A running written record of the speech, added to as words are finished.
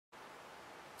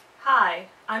Hi,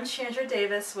 I'm Chandra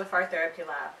Davis with Art Therapy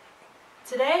Lab.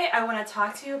 Today I want to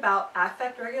talk to you about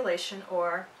affect regulation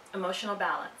or emotional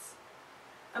balance.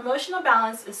 Emotional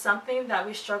balance is something that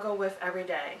we struggle with every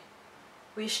day.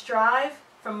 We strive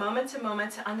from moment to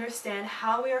moment to understand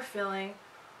how we are feeling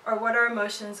or what our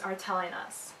emotions are telling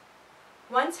us.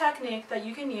 One technique that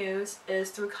you can use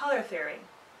is through color theory.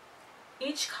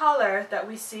 Each color that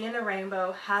we see in the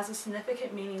rainbow has a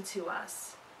significant meaning to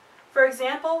us. For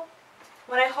example,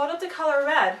 when I hold up the color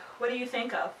red, what do you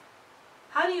think of?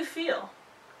 How do you feel?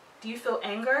 Do you feel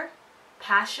anger,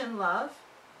 passion, love?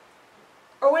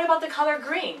 Or what about the color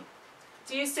green?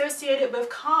 Do you associate it with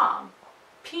calm,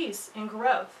 peace, and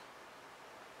growth?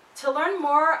 To learn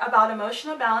more about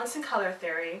emotional balance and color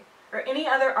theory, or any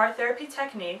other art therapy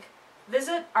technique,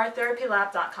 visit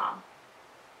arttherapylab.com.